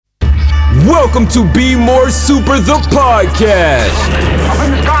Welcome to Be More Super, the podcast. Up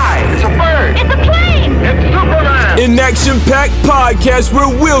in the sky, it's a bird. It's a plane. It's Superman. An action-packed podcast where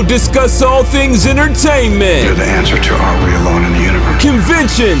we'll discuss all things entertainment. You're the answer to Are We Alone in the Universe?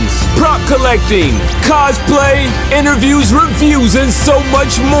 Conventions, prop collecting, cosplay, interviews, reviews, and so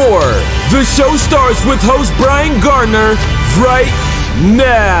much more. The show starts with host Brian Gardner right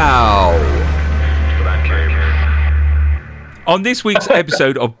now. On this week's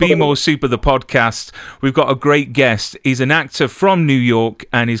episode of Be More Super, the podcast, we've got a great guest. He's an actor from New York,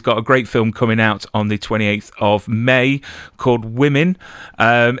 and he's got a great film coming out on the 28th of May called Women.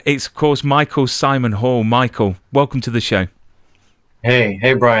 It's, of course, Michael Simon Hall. Michael, welcome to the show.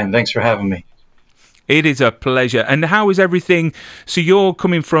 Hey, Brian. Thanks for having me. It is a pleasure. And how is everything? So you're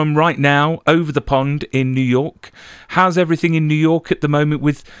coming from right now over the pond in New York. How's everything in New York at the moment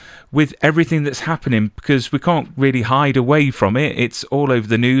with everything that's happening? Because we can't really hide away from it. It's all over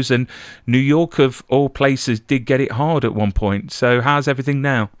the news, and New York, of all places, did get it hard at one point. So how's everything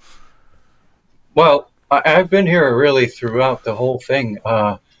now? Well, I've been here really throughout the whole thing.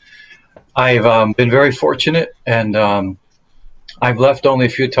 I've been very fortunate, and I've left only a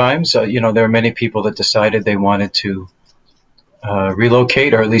few times. There are many people that decided they wanted to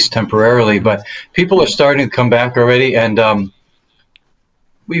relocate, or at least temporarily, but people are starting to come back already, and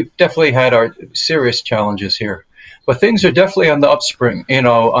we've definitely had our serious challenges here, but things are definitely on the upswing.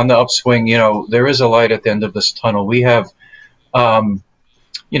 There is a light at the end of this tunnel. We have,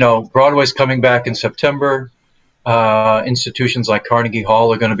 Broadway's coming back in September. Institutions like Carnegie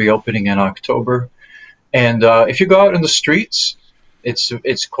Hall are going to be opening in October. And if you go out in the streets,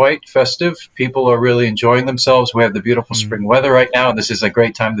 it's quite festive. People are really enjoying themselves. We have the beautiful spring weather right now. This is a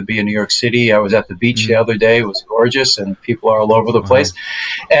great time to be in New York City. I was at the beach the other day. It was gorgeous, and people are all over the place.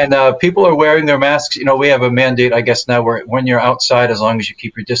 And people are wearing their masks. We have a mandate, I guess, now where when you're outside, as long as you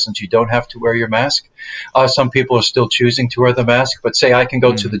keep your distance, you don't have to wear your mask. Some people are still choosing to wear the mask. But say I can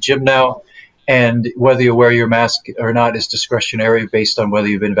go to the gym now, and whether you wear your mask or not is discretionary based on whether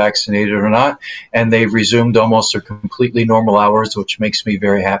you've been vaccinated or not. And they've resumed almost their completely normal hours, which makes me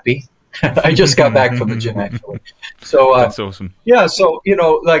very happy. I just got back from the gym, actually. So that's awesome. Yeah, so,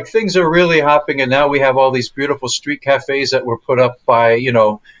 things are really hopping. And now we have all these beautiful street cafes that were put up by,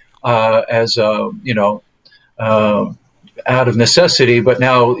 out of necessity, but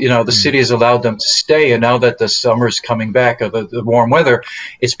now the city has allowed them to stay, and now that the summer's coming back, or the warm weather,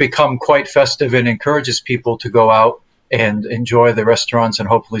 it's become quite festive and encourages people to go out and enjoy the restaurants and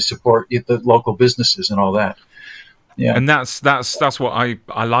hopefully support the local businesses and all that. Yeah, and that's what I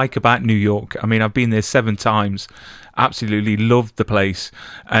like about New York. I mean, I've been there 7 times. Absolutely loved the place,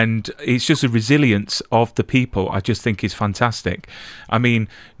 and it's just a resilience of the people I just think is fantastic. I mean,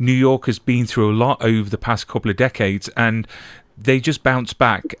 New York has been through a lot over the past couple of decades, and they just bounce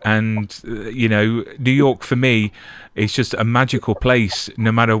back. And New York for me is just a magical place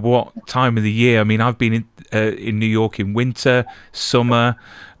no matter what time of the year. I mean, I've been in New York in winter, summer.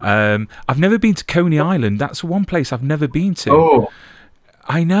 I've never been to Coney Island. That's one place I've never been to. Oh,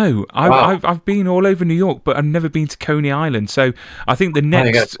 I know. I've been all over New York, but I've never been to Coney Island. So I think the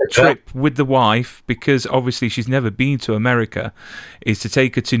next trip with the wife, because obviously she's never been to America, is to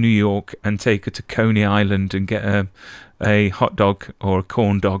take her to New York and take her to Coney Island and get a hot dog or a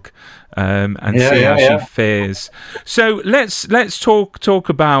corn dog and see how she fares. So let's talk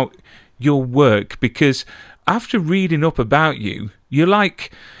about your work, because after reading up about you,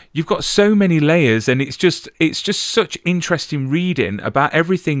 you've got so many layers, and it's just such interesting reading about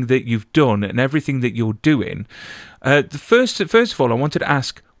everything that you've done and everything that you're doing. First of all, I wanted to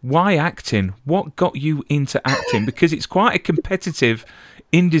ask, why acting? What got you into acting? Because it's quite a competitive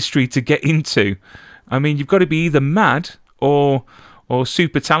industry to get into. I mean, you've got to be either mad or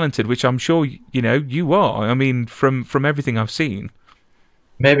super talented, which I'm sure you are. I mean, from everything I've seen.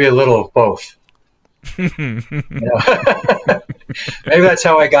 Maybe a little of both. Maybe that's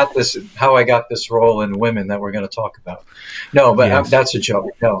how I got this role in Women that we're going to talk about. No, but Yes. That's a joke.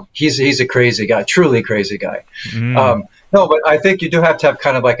 No, he's a crazy guy, truly crazy guy. No, but I think you do have to have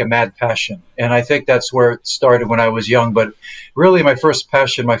kind of like a mad passion, and I think that's where it started when I was young. But really, my first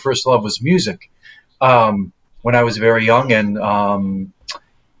passion, my first love was music when I was very young,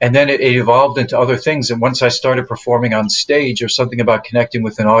 and then it evolved into other things. And once I started performing on stage, or something about connecting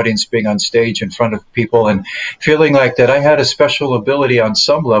with an audience, being on stage in front of people and feeling like that I had a special ability on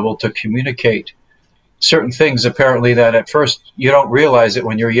some level to communicate certain things, apparently, that at first you don't realize it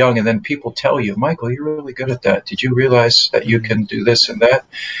when you're young. And then people tell you, Michael, you're really good at that. Did you realize that you can do this and that?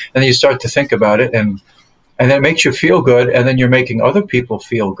 And then you start to think about it, and then it makes you feel good. And then you're making other people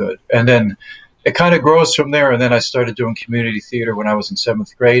feel good. And then it kind of grows from there. And then I started doing community theater when I was in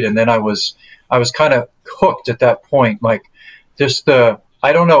 7th grade, and then I was kind of hooked at that point. Like, just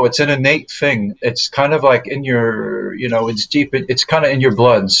I don't know, it's an innate thing. It's kind of like in your, it's deep. It's kind of in your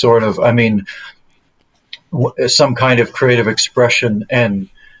blood, sort of. I mean, some kind of creative expression, and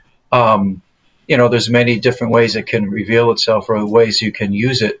there's many different ways it can reveal itself, or ways you can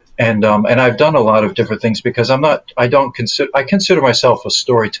use it. And I've done a lot of different things, because I consider myself a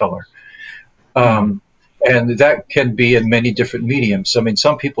storyteller. And that can be in many different mediums. I mean,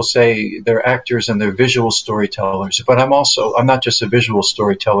 some people say they're actors and they're visual storytellers, but I'm not just a visual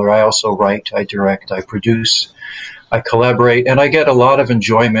storyteller. I also write, I direct, I produce, I collaborate, and I get a lot of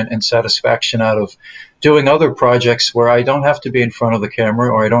enjoyment and satisfaction out of doing other projects where I don't have to be in front of the camera,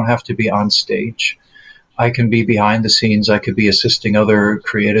 or I don't have to be on stage. I can be behind the scenes. I could be assisting other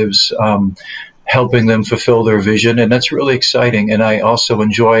creatives, helping them fulfill their vision, and that's really exciting. And I also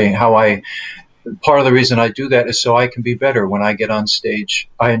enjoy part of the reason I do that is so I can be better when I get on stage.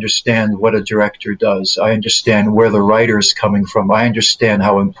 I understand what a director does. I understand where the writer is coming from. I understand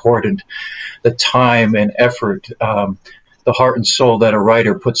how important the time and effort, the heart and soul that a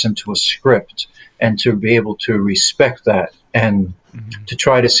writer puts into a script, and to be able to respect that, and to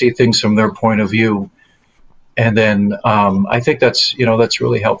try to see things from their point of view. And then I think that's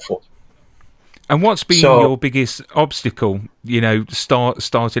really helpful. And what's been your biggest obstacle,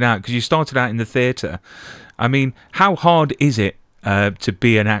 starting out? Because you started out in the theatre. I mean, how hard is it to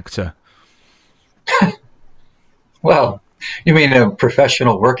be an actor? Well, you mean a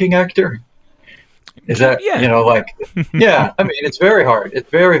professional working actor? Is that, yeah. Yeah, I mean, it's very hard. It's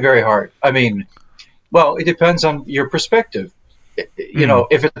very, very hard. I mean, well, it depends on your perspective.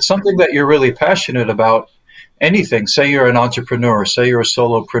 If it's something that you're really passionate about, anything, say you're an entrepreneur, say you're a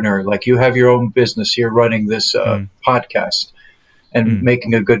solopreneur, like you have your own business, you're running this podcast and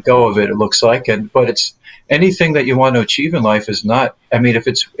making a good go of it, it looks like. But it's anything that you want to achieve in life is not, I mean, if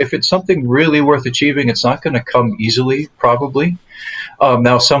it's something really worth achieving, it's not going to come easily, probably.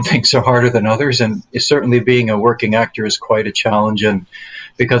 Now, some things are harder than others, and certainly being a working actor is quite a challenge. And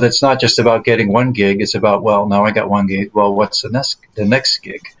because it's not just about getting one gig, it's about, well, now I got one gig. Well, what's the next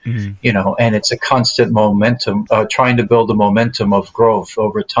gig? And it's a constant momentum, trying to build a momentum of growth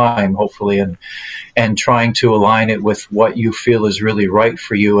over time, hopefully, and trying to align it with what you feel is really right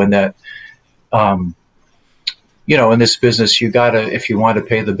for you. And that, in this business, if you want to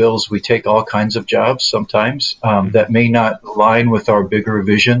pay the bills, we take all kinds of jobs sometimes that may not align with our bigger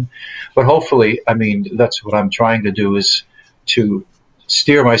vision. But hopefully, I mean, that's what I'm trying to do, is to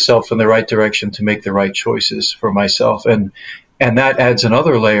steer myself in the right direction, to make the right choices for myself. And that adds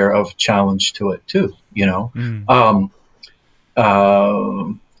another layer of challenge to it too,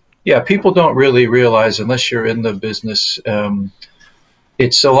 people don't really realize, unless you're in the business,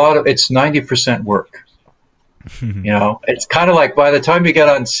 it's 90% work. It's kind of like, by the time you get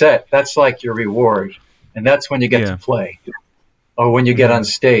on set, that's like your reward, and that's when you get to play. Or when you get on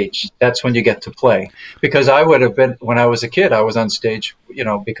stage, that's when you get to play. Because I would have been, when I was a kid, I was on stage,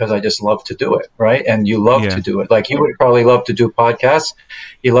 because I just love to do it, right? And you love to do it. Like, you would probably love to do podcasts.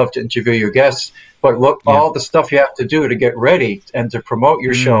 You love to interview your guests. But look, all the stuff you have to do to get ready and to promote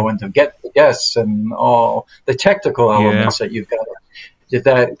your show and to get the guests and all the technical elements that you've got,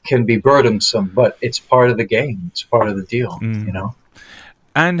 that can be burdensome. But it's part of the game. It's part of the deal,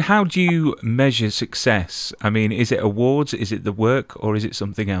 And how do you measure success? I mean, is it awards, is it the work, or is it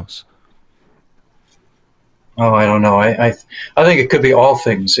something else? Oh, I don't know. I think it could be all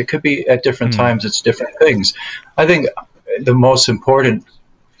things. It could be at different times, it's different things. I think the most important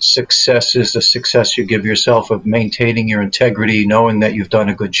success is the success you give yourself of maintaining your integrity, knowing that you've done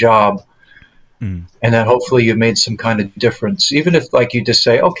a good job, and that hopefully you've made some kind of difference. Even if, like, you just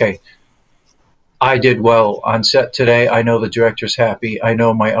say, okay, I did well on set today. I know the director's happy. I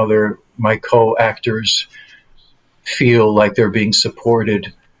know my co-actors feel like they're being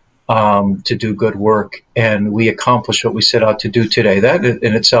supported to do good work, and we accomplished what we set out to do today. That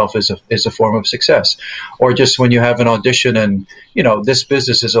in itself is a form of success. Or just when you have an audition, and this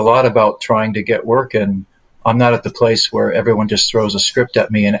business is a lot about trying to get work, and I'm not at the place where everyone just throws a script at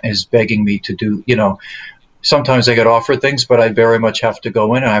me and is begging me to do, sometimes I get offered things, but I very much have to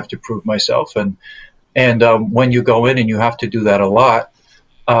go in and I have to prove myself. And when you go in and you have to do that a lot,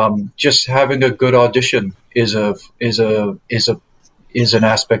 just having a good audition is an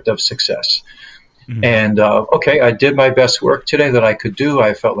aspect of success. And okay, I did my best work today that I could do.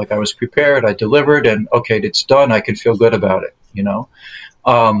 I felt like I was prepared. I delivered, and okay, it's done. I can feel good about it.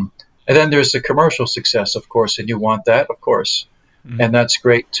 And then there's the commercial success, of course, and you want that, of course. and that's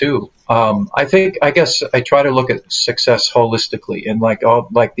great too. I guess I try to look at success holistically and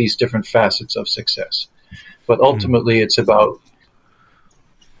like these different facets of success. But ultimately, it's about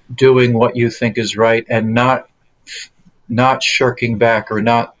doing what you think is right and not shirking back or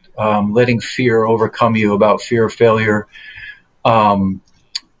not letting fear overcome you about fear of failure, and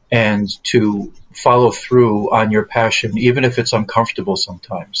to follow through on your passion, even if it's uncomfortable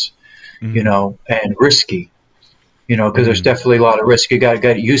sometimes, and risky. Because there's definitely a lot of risk. You got to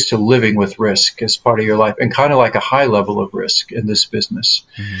get used to living with risk as part of your life, and kind of like a high level of risk in this business.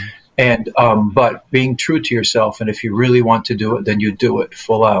 And but being true to yourself, and if you really want to do it, then you do it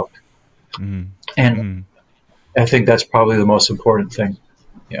full out. And I think that's probably the most important thing.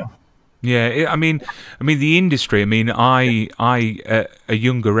 Yeah. Yeah, I mean, the industry. I mean, I at a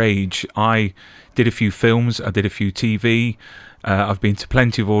younger age, I did a few films, I did a few TV. I've been to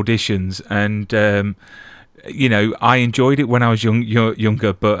plenty of auditions, and I enjoyed it when I was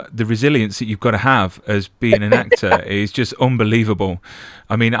younger, but the resilience that you've got to have as being an actor is just unbelievable.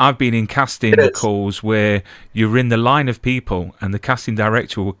 I mean, I've been in casting calls where you're in the line of people and the casting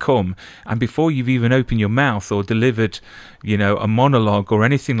director will come, and before you've even opened your mouth or delivered, a monologue or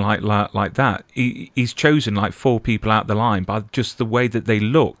anything like that, he's chosen like 4 people out the line by just the way that they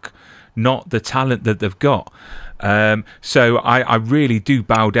look, not the talent that they've got. So I really do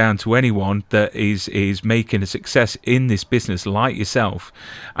bow down to anyone that is making a success in this business like yourself.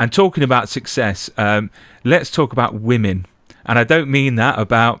 And talking about success, let's talk about women. And I don't mean that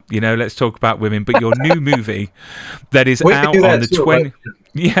about, let's talk about women, but your new movie that is out on the 20th.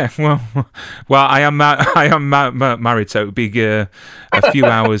 Yeah, well, I am married, so it would be a few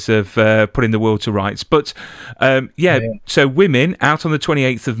hours of putting the world to rights. But so Women out on the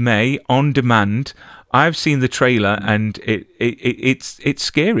 28th of May on demand. I've seen the trailer and it's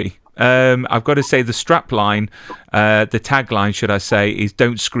scary. I've got to say the strapline, the tagline, should I say, is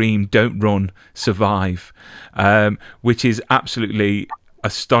 "Don't scream, don't run, survive," which is absolutely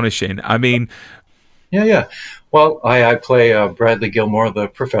astonishing. I mean, yeah. Well, I play Bradley Gilmore, the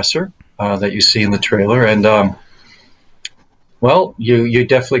professor that you see in the trailer, and you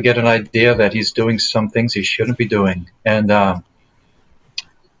definitely get an idea that he's doing some things he shouldn't be doing, and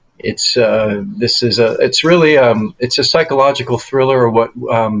it's really a psychological thriller, or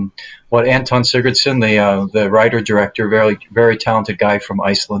what Anton Sigurdsson, the writer director, very very talented guy from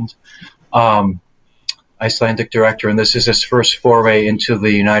Iceland, Icelandic director, and this is his first foray into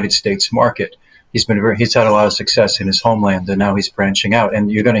the United States market. He's had a lot of success in his homeland, and now he's branching out, and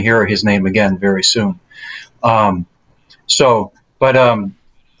you're going to hear his name again very soon. The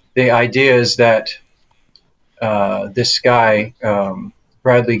idea is that this guy,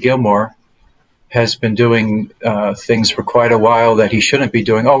 Bradley Gilmore, has been doing things for quite a while that he shouldn't be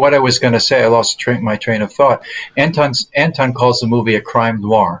doing. Oh, what I was going to say, I lost my train of thought. Anton calls the movie a crime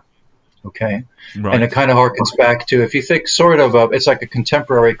noir, okay? Right. And it kind of harkens back to, if you think it's like a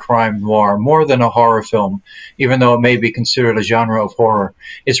contemporary crime noir, more than a horror film, even though it may be considered a genre of horror.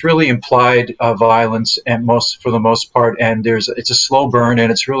 It's really implied violence, and for the most part, and it's a slow burn,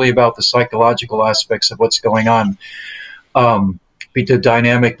 and it's really about the psychological aspects of what's going on. The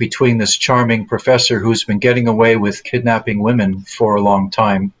dynamic between this charming professor who's been getting away with kidnapping women for a long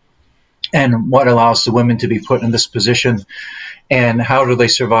time, and what allows the women to be put in this position, and how do they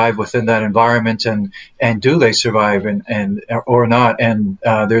survive within that environment, and do they survive and or not? And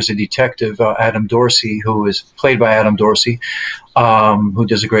there's a detective, Adam Dorsey, who is played by Adam Dorsey, who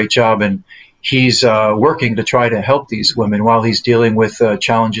does a great job, and he's working to try to help these women while he's dealing with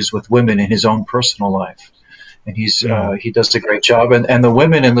challenges with women in his own personal life. And he does a great job. And the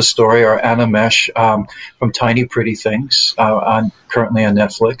women in the story are Anna Mesh from Tiny Pretty Things, currently on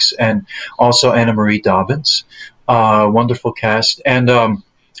Netflix, and also Anna Marie Dobbins. Wonderful cast. And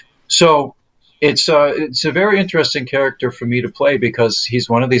so it's a very interesting character for me to play, because he's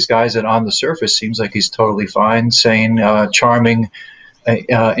one of these guys that on the surface seems like he's totally fine, sane, charming,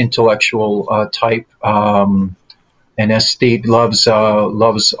 intellectual type. And aesthete, loves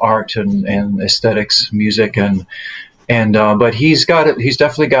art and aesthetics, music, but he's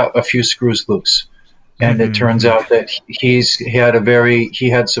definitely got a few screws loose, and it turns out that he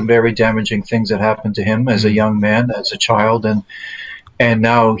had some very damaging things that happened to him as a young man, as a child, and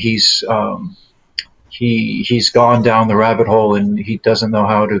now he's gone down the rabbit hole, and he doesn't know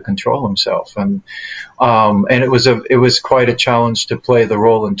how to control himself, and it was quite a challenge to play the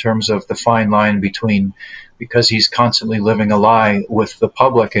role in terms of the fine line between, because he's constantly living a lie with the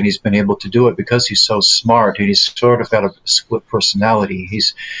public, and he's been able to do it because he's so smart, and he's sort of got a split personality.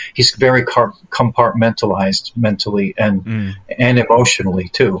 He's very compartmentalized mentally and emotionally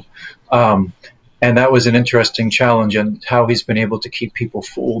too. And that was an interesting challenge, and how he's been able to keep people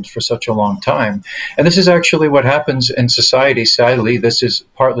fooled for such a long time. And this is actually what happens in society. Sadly, this is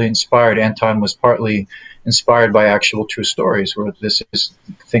partly inspired. Anton was partly inspired by actual true stories, where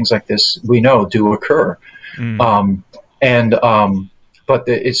things like this we know do occur. But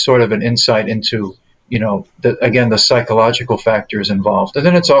it's sort of an insight into, the psychological factors involved. And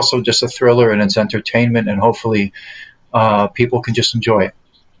then it's also just a thriller, and it's entertainment, and hopefully people can just enjoy it.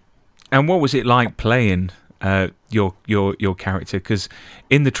 And what was it like playing your character? Because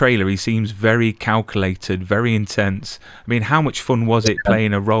in the trailer, he seems very calculated, very intense. I mean, how much fun was it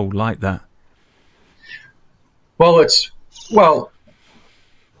playing a role like that? Well, it's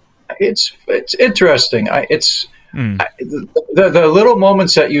interesting. The little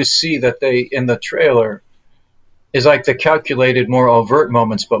moments that you see that they in the trailer is like the calculated, more overt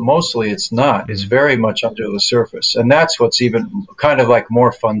moments, but mostly it's not. It's very much under the surface, and that's what's even kind of like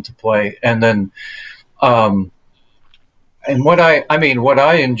more fun to play. And then, and what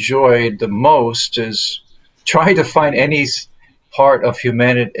I enjoyed the most is trying to find any part of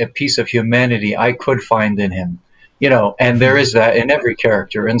humanity, a piece of humanity I could find in him. And there is that in every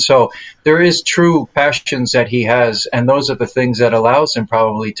character. And so there is true passions that he has, and those are the things that allows him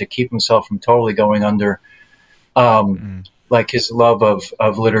probably to keep himself from totally going under, like his love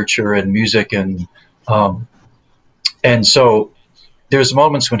of literature and music. And so there's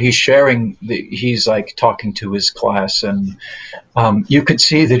moments when he's sharing, he's like talking to his class, and you could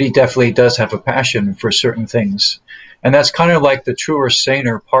see that he definitely does have a passion for certain things. And that's kind of like the truer,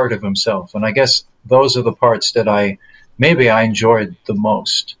 saner part of himself. And I guess those are the parts that I enjoyed the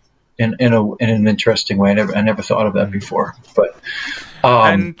most in an interesting way. I never thought of that before. But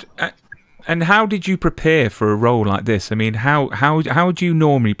and how did you prepare for a role like this? I mean, how do you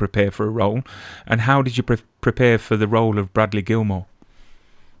normally prepare for a role, and how did you prepare for the role of Bradley Gilmore?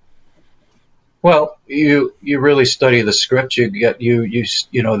 Well, you really study the script. You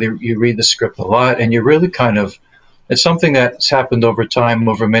read the script a lot, and you really kind of. It's something that's happened over time,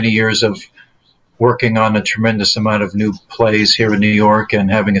 over many years of working on a tremendous amount of new plays here in New York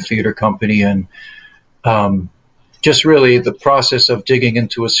and having a theater company, and just really the process of digging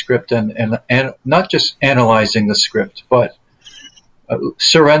into a script and not just analyzing the script, but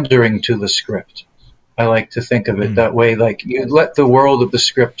surrendering to the script. I like to think of it that way. Like, you let the world of the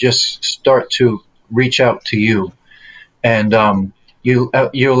script just start to reach out to you, and you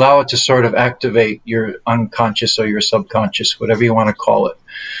allow it to sort of activate your unconscious or your subconscious, whatever you want to call it,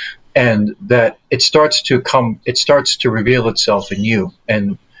 and that it starts to reveal itself in you,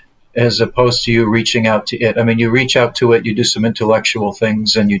 and as opposed to you reaching out to it. I mean, you reach out to it, you do some intellectual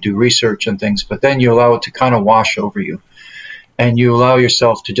things, and you do research and things, but then you allow it to kind of wash over you, and you allow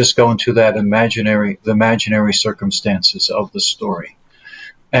yourself to just go into the imaginary circumstances of the story.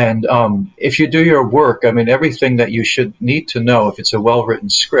 And if you do your work, I mean, everything that you should need to know, if it's a well-written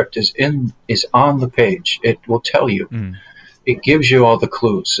script, is on the page. It will tell you. It gives you all the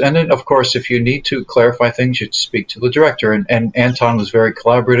clues. And then, of course, if you need to clarify things, you speak to the director. And Anton was very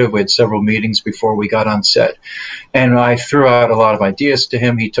collaborative. We had several meetings before we got on set. And I threw out a lot of ideas to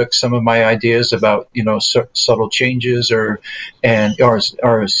him. He took some of my ideas about, subtle changes or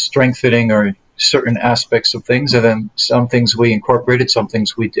strengthening or certain aspects of things, and then some things we incorporated, some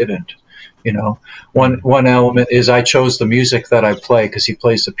things we didn't. One element is I chose the music that I play because he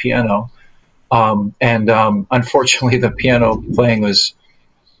plays the piano, and unfortunately the piano playing was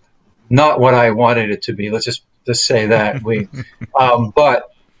not what I wanted it to be. Let's just say that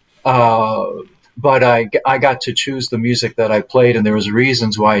but I got to choose the music that I played, and there was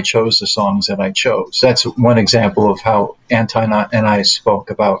reasons why I chose the songs that I chose. That's one example of how Anton and I spoke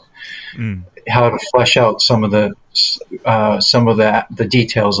about how to flesh out some of the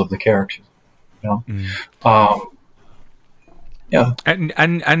details of the character. Yeah.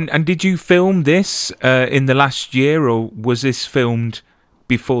 And did you film this in the last year, or was this filmed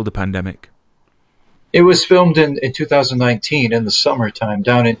before the pandemic? It was filmed in 2019 in the summertime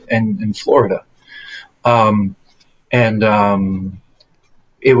down in Florida.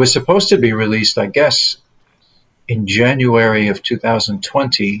 It was supposed to be released, I guess, in January of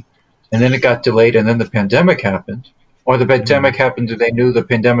 2020, and then it got delayed, and then the pandemic happened. Or the pandemic happened, they knew the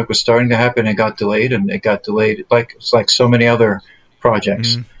pandemic was starting to happen, and it got delayed, it's like so many other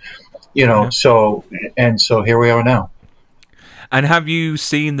projects. So here we are now. And have you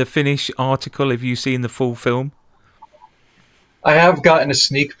seen the finished article? Have you seen the full film? I have gotten a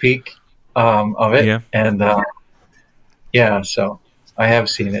sneak peek of it, and so I have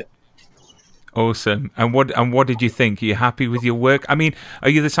seen it. Awesome. And what did you think? Are you happy with your work? I mean, are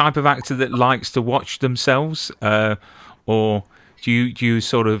you the type of actor that likes to watch themselves, or do you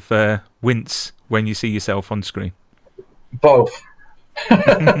sort of wince when you see yourself on screen? Both.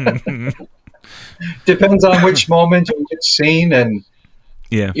 Depends on which moment and which scene, and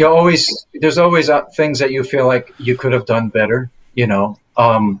yeah, there's always things that you feel like you could have done better, but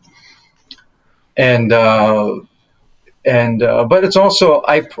it's also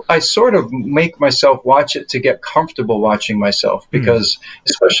I sort of make myself watch it to get comfortable watching myself, because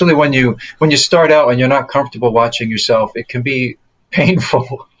especially when you start out and you're not comfortable watching yourself, it can be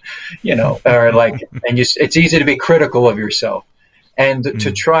painful, or like, and it's easy to be critical of yourself, and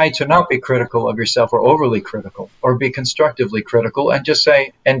to try to not be critical of yourself or overly critical, or be constructively critical, and just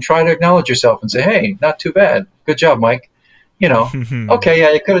say, and try to acknowledge yourself and say, hey, not too bad, good job, Mike. Okay,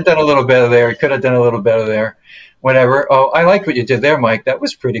 yeah, you could have done a little better there. You could have done a little better there. Whatever. Oh, I like what you did there, Mike. That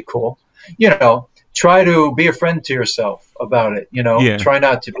was pretty cool. Try to be a friend to yourself about it. Try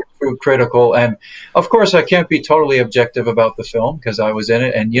not to be too critical. And of course, I can't be totally objective about the film because I was in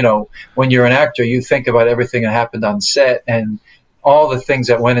it. And, when you're an actor, you think about everything that happened on set and all the things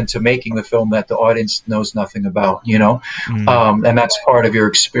that went into making the film that the audience knows nothing about, and that's part of your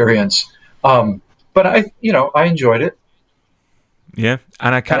experience. But I enjoyed it. Yeah,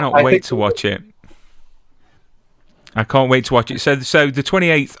 and I cannot wait to watch it. I can't wait to watch it. So the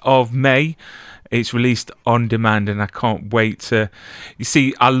 28th of May, it's released on demand, and I can't wait to... You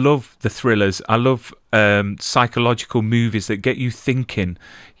see, I love the thrillers. I love psychological movies that get you thinking.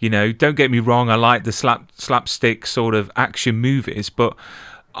 Don't get me wrong, I like the slapstick sort of action movies, but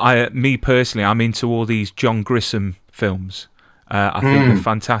me personally, I'm into all these John Grisham films. I think they're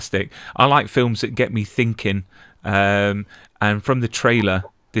fantastic. I like films that get me thinking. And from the trailer,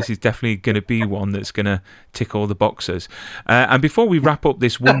 this is definitely going to be one that's going to tick all the boxes. And before we wrap up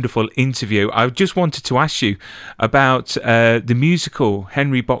this wonderful interview, I just wanted to ask you about the musical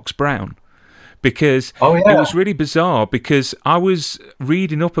Henry Box Brown, because it was really bizarre, because I was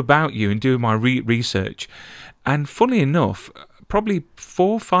reading up about you and doing my research, and funnily enough, probably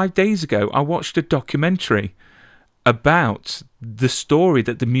 4 or 5 days ago, I watched a documentary about the story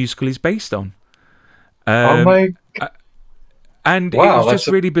that the musical is based on. Oh my God. And wow, it was just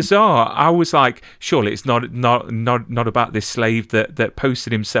really bizarre. I was like, surely it's not about this slave that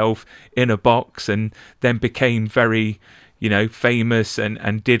posted himself in a box and then became very, famous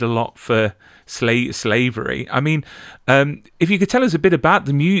and did a lot for slavery. I mean, if you could tell us a bit about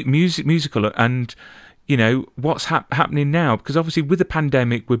the musical and, what's happening now, because obviously with the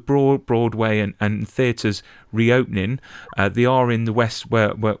pandemic, with Broadway and theatres reopening, they are in the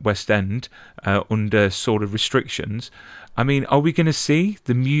West End under sort of restrictions. I mean, are we going to see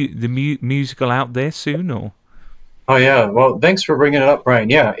the musical out there soon, or? Oh yeah, well, thanks for bringing it up, Brian.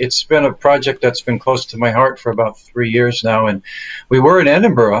 Yeah, it's been a project that's been close to my heart for about 3 years now, and we were in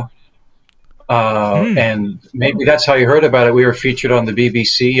Edinburgh, and maybe that's how you heard about it. We were featured on the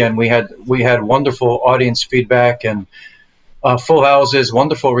BBC, and we had wonderful audience feedback and full houses,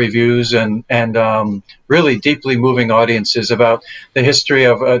 wonderful reviews, and really deeply moving audiences about the history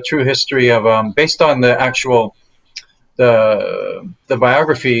of true history of based on the actual. The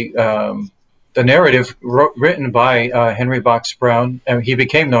biography, the narrative written by Henry Box Brown, and he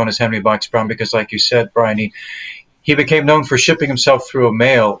became known as Henry Box Brown because, like you said, Brian, he became known for shipping himself through the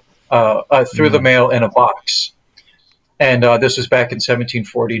mail in a box, and this was back in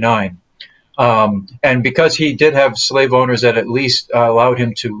 1749. And because he did have slave owners that at least allowed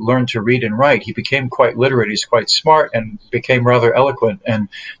him to learn to read and write, he became quite literate. He's quite smart and became rather eloquent. And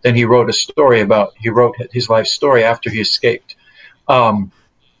then he wrote he wrote his life story after he escaped. I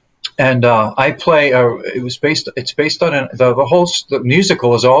play. It's based on the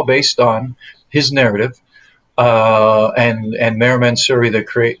musical is all based on his narrative. And Merriman Suri,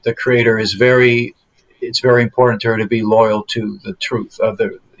 the creator, is very. It's very important to her to be loyal to the truth of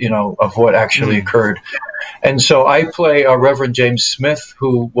of what actually occurred. And so I play Reverend James Smith,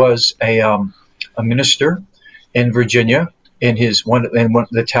 who was a minister in Virginia, in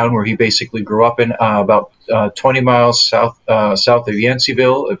the town where he basically grew up in, about 20 miles south of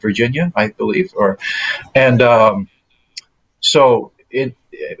Yanceyville, Virginia, I believe. So it,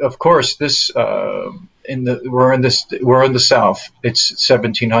 of course, this we're in the South. It's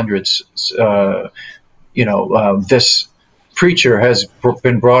 1700s. This preacher has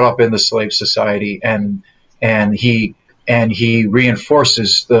been brought up in the slave society, and he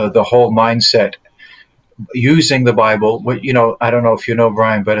reinforces the whole mindset using the Bible. I don't know if you know,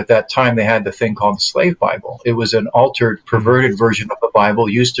 Brian, but at that time they had the thing called the slave Bible. It was an altered, perverted version of the Bible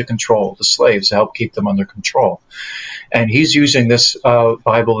used to control the slaves, to help keep them under control. And he's using this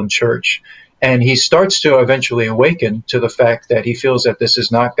Bible in church. And he starts to eventually awaken to the fact that he feels that this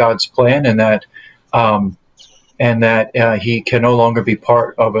is not God's plan, and that and that he can no longer be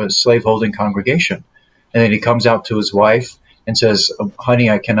part of a slaveholding congregation. And then he comes out to his wife and says, "Honey,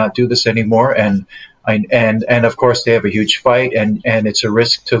 I cannot do this anymore." And of course they have a huge fight, and it's a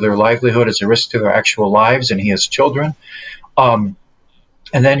risk to their livelihood, it's a risk to their actual lives, and he has children.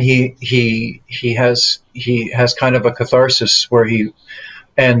 And then he has kind of a catharsis where he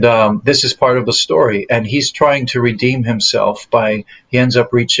this is part of the story, and he's trying to redeem himself by Henry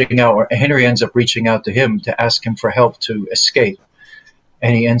ends up reaching out to him to ask him for help to escape,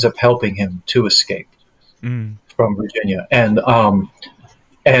 and he ends up helping him to escape from Virginia, and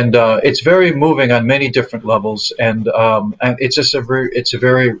it's very moving on many different levels, and it's just a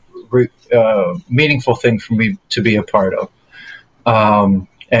very meaningful thing for me to be a part of.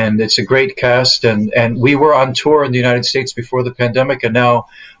 And it's a great cast, and we were on tour in the United States before the pandemic, and now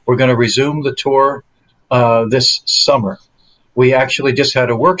we're going to resume the tour this summer. We actually just had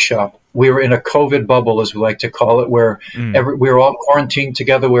a workshop. We were in a COVID bubble, as we like to call it, where we were all quarantined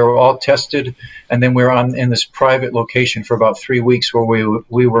together. We were all tested, and then we were in this private location for about 3 weeks, where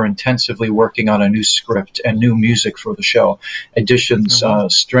we were intensively working on a new script and new music for the show, additions,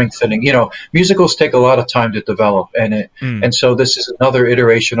 strengthening. You know, musicals take a lot of time to develop, and so this is another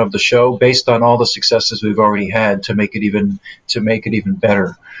iteration of the show based on all the successes we've already had to make it even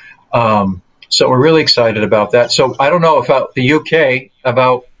better. So we're really excited about that. So I don't know about the UK,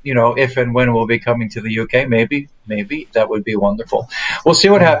 about, you know, if and when we'll be coming to the UK. Maybe that would be wonderful. We'll see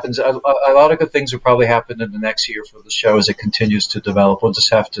what happens. A lot of good things will probably happen in the next year for the show as it continues to develop. We'll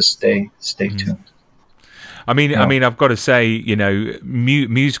just have to stay tuned. I mean, I've got to say, you know,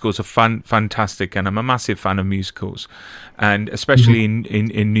 musicals are fantastic, and I'm a massive fan of musicals, and especially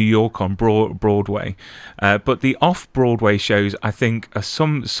in New York on Broadway. But the off-Broadway shows, I think, are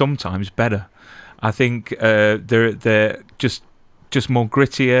sometimes better. I think they're just more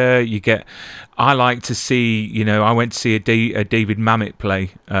grittier. I like to see, you know, I went to see a David Mamet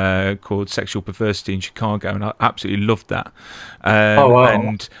play called Sexual Perversity in Chicago, and I absolutely loved that. Oh, wow.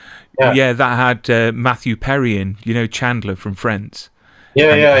 And yeah, that had Matthew Perry in, you know, Chandler from Friends.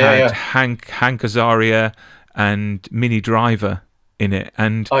 Yeah. Hank Azaria and Minnie Driver in it,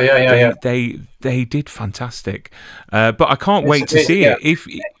 and they did fantastic. But I can't wait to see it.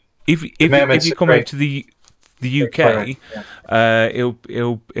 If you come over to the UK,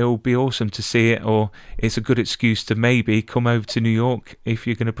 it'll be awesome to see it, or it's a good excuse to maybe come over to New York if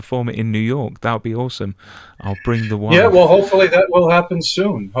you're going to perform it in New York. That would be awesome. I'll bring the wife. Yeah, well, hopefully that will happen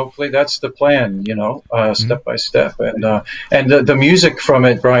soon. Hopefully that's the plan, you know, step by step. And the music from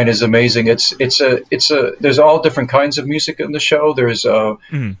it, Brian, is amazing. There's all different kinds of music in the show. There's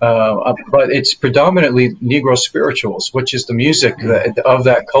but it's predominantly Negro spirituals, which is the music of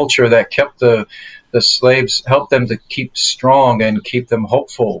that culture that kept the slaves, helped them to keep strong and keep them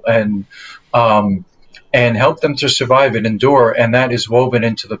hopeful, and help them to survive and endure. And that is woven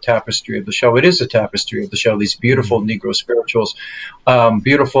into the tapestry of the show. It is a tapestry of the show, these beautiful Negro spirituals,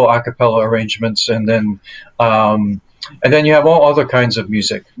 beautiful a cappella arrangements, and then you have all other kinds of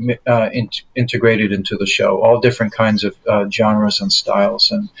music integrated into the show, all different kinds of genres and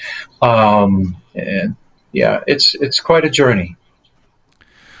styles. And yeah, it's quite a journey.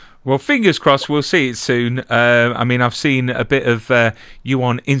 Well, fingers crossed, we'll see it soon. I mean, I've seen a bit of you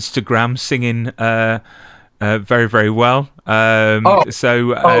on Instagram singing very, very well. When I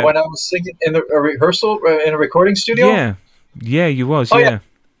was singing in a rehearsal, in a recording studio? Yeah, you was, yeah.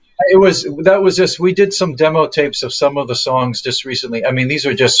 We did some demo tapes of some of the songs just recently. I mean, these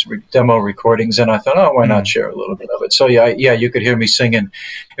are just demo recordings, and I thought, why not share a little bit of it? So yeah, you could hear me singing.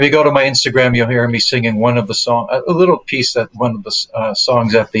 If you go to my Instagram, you'll hear me singing one of the a little piece that one of the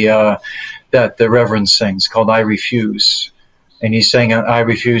songs that the Reverend sings, called "I Refuse," and he's saying, "I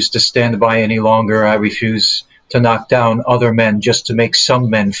refuse to stand by any longer. I refuse to knock down other men just to make some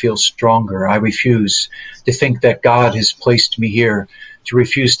men feel stronger. I refuse to think that God has placed me here to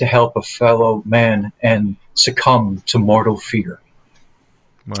refuse to help a fellow man and succumb to mortal fear."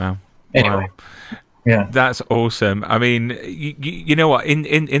 Wow. Anyway. Wow. Yeah. That's awesome. I mean, you know what?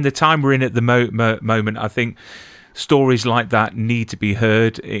 In the time we're in at the moment, I think stories like that need to be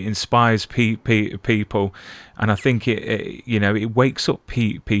heard. It inspires people, and I think it wakes up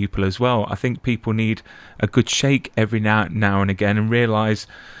people as well. I think people need a good shake every now and again, and realise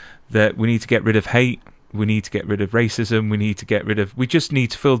that we need to get rid of hate. We need to get rid of racism. We just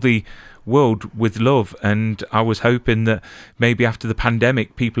need to fill the world with love. And I was hoping that maybe after the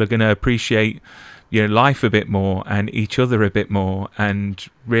pandemic, people are going to appreciate, you know, life a bit more and each other a bit more, and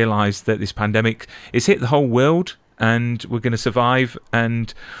realise that this pandemic has hit the whole world, and we're going to survive.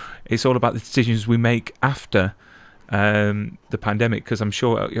 And it's all about the decisions we make after. the pandemic, because I'm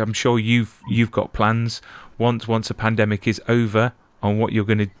sure you've got plans once a pandemic is over on what you're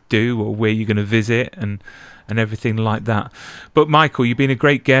going to do or where you're going to visit and everything like that. But Michael, you've been a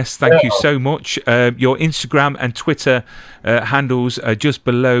great guest. Thank you so much. Your Instagram and Twitter handles are just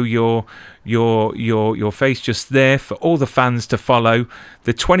below your face, just there for all the fans to follow.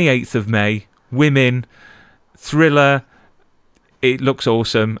 The 28th of May, Women, Thriller. It looks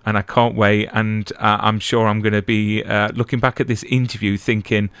awesome, and I can't wait. And I'm sure I'm going to be looking back at this interview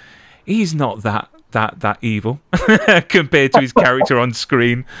thinking, he's not that evil compared to his character on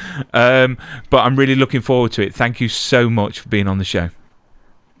screen. But I'm really looking forward to it. Thank you so much for being on the show.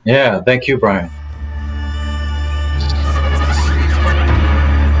 Yeah, thank you, Brian.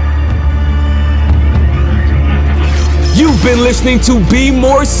 You've been listening to Be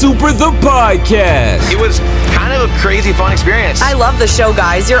More Super, the podcast. It was kind of a crazy, fun experience. I love the show,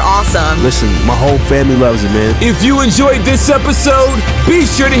 guys. You're awesome. Listen, my whole family loves it, man. If you enjoyed this episode, be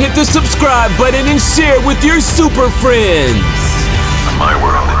sure to hit the subscribe button and share with your super friends. In my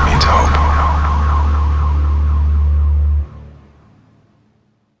world, it means hope.